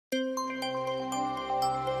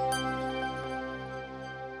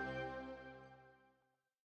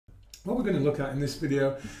What we're going to look at in this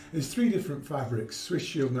video is three different fabrics: Swiss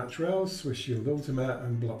Shield Naturell, Swiss Shield Ultima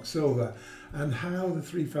and BlocSilver, and how the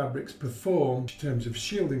three fabrics perform in terms of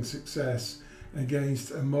shielding success against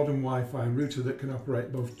a modern Wi-Fi router that can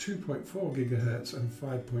operate both 2.4 GHz and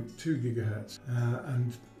 5.2 GHz.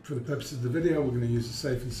 And for the purposes of the video, we're going to use the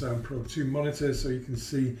Safe and Sound Pro 2 monitor so you can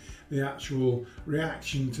see the actual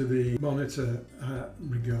reaction to the monitor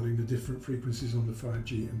regarding the different frequencies on the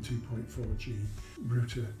 5G and 2.4G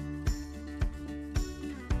router.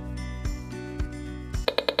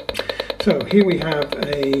 So here we have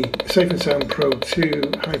a Safe and Sound Pro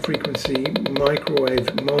 2 high frequency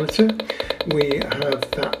microwave monitor. We have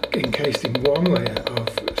that encased in one layer of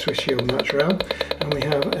Swiss Shield Naturell, and we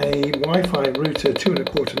have a Wi-Fi router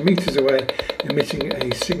 2¼ meters away emitting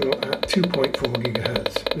a signal at 2.4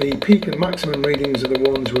 GHz. The peak and maximum readings are the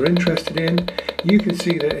ones we're interested in. You can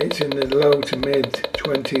see that it's in the low to mid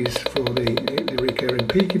 20s for the recurring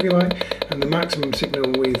peak, if you like, and the maximum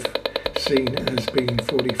signal we've seen has been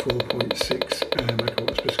 44.6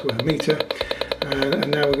 microwatts per square meter.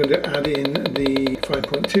 And now we're going to add in the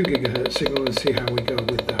 5.2 GHz signal and see how we go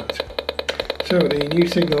with that. So the new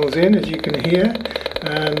signal's in, as you can hear,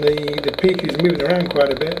 and the peak is moving around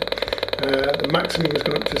quite a bit. The maximum has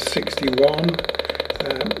gone up to 61.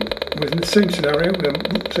 We're in the same scenario with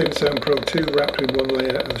a Safe and Sound Pro 2 wrapped with one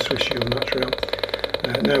layer of Swiss Shield Naturell.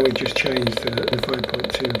 Now we just changed the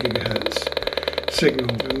 5.2 GHz signal,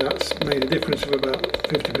 and that's made a difference of about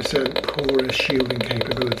 50% poorer shielding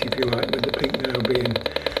capability, if you like, with the peak now being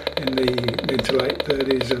in the mid to late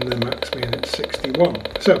 30s and the max being at 61.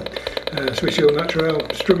 So Swiss Shield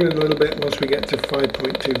Naturell struggling a little bit once we get to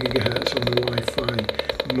 5.2 GHz on the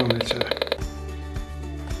Wi-Fi monitor.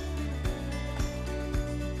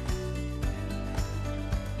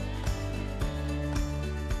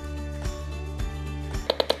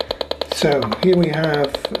 So here we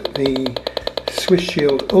have the Swiss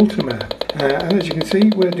Shield Ultima, and as you can see,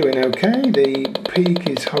 we're doing okay. The peak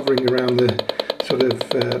is hovering around the sort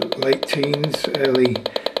of late teens, early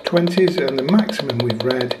 20s, and the maximum we've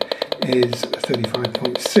read is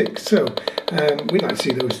 35.6. So we'd like to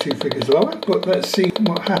see those two figures lower, but let's see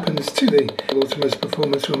what happens to the Ultima's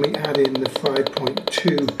performance when we add in the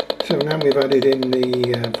 5.2. So now we've added in the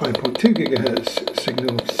 5.2 GHz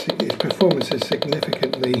signal. Its performance is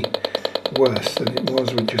significantly worse than it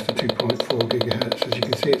was with just the 2.4 GHz. As you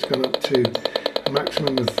can see, it's gone up to a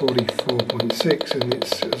maximum of 44.6, and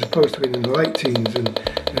it's, as opposed to being in the late teens and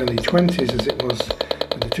early 20s as it was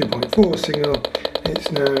with the 2.4 signal, it's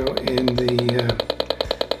now in the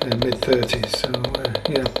mid 30s. So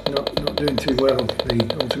yeah, not doing too well,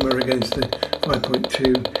 the Ultima against the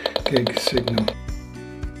 5.2 gig signal.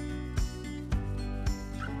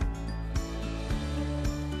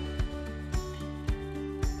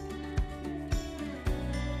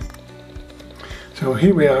 So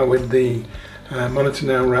here we are with the monitor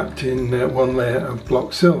now wrapped in one layer of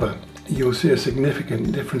BlocSilver. You'll see a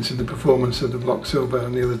significant difference in the performance of the BlocSilver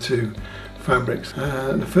and the other two fabrics.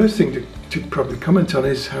 The first thing to probably comment on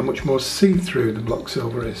is how much more see-through the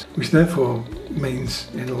BlocSilver is, which therefore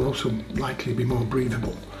means it'll also likely be more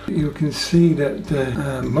breathable. You can see that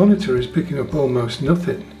the monitor is picking up almost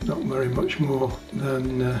nothing, not very much more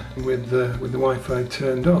than with the Wi-Fi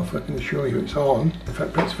turned off. I can assure you it's on. In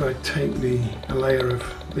fact, perhaps if I take the layer of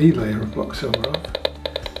BlocSilver off,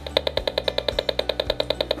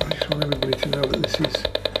 I just want everybody to know that this is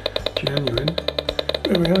genuine.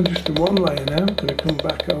 There we are, just the one layer now. I'm going to come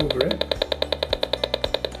back over it,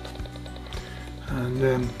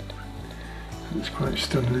 and it's quite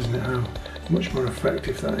stunning, isn't it, how much more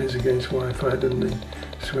effective that is against Wi-Fi than the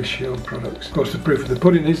Swiss Shield products. Of course, the proof of the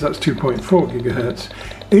pudding is that's 2.4 GHz.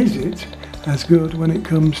 Is it as good when it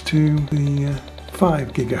comes to the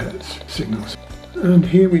 5 GHz signals? And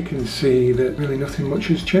here we can see that really nothing much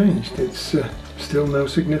has changed. It's still no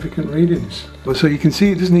significant readings. Well, so you can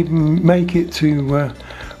see it doesn't even make it to 1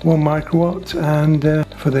 microwatt, and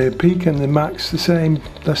for the peak and the max the same,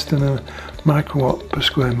 less than a microwatt per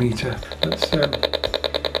square meter. That's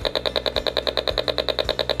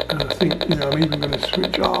I think, you know, I'm even going to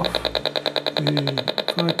switch off the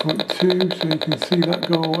 5.2 so you can see that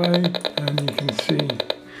go away, and you can see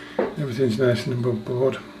everything's nice and above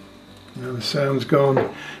board. Now the sound's gone.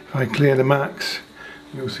 If I clear the max,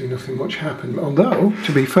 you'll see nothing much happen. Although,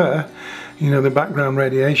 to be fair, you know, the background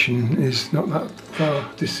radiation is not that far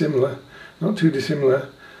dissimilar, not too dissimilar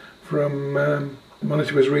from the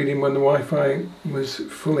monitor was reading when the Wi-Fi was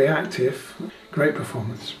fully active. Great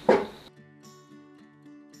performance.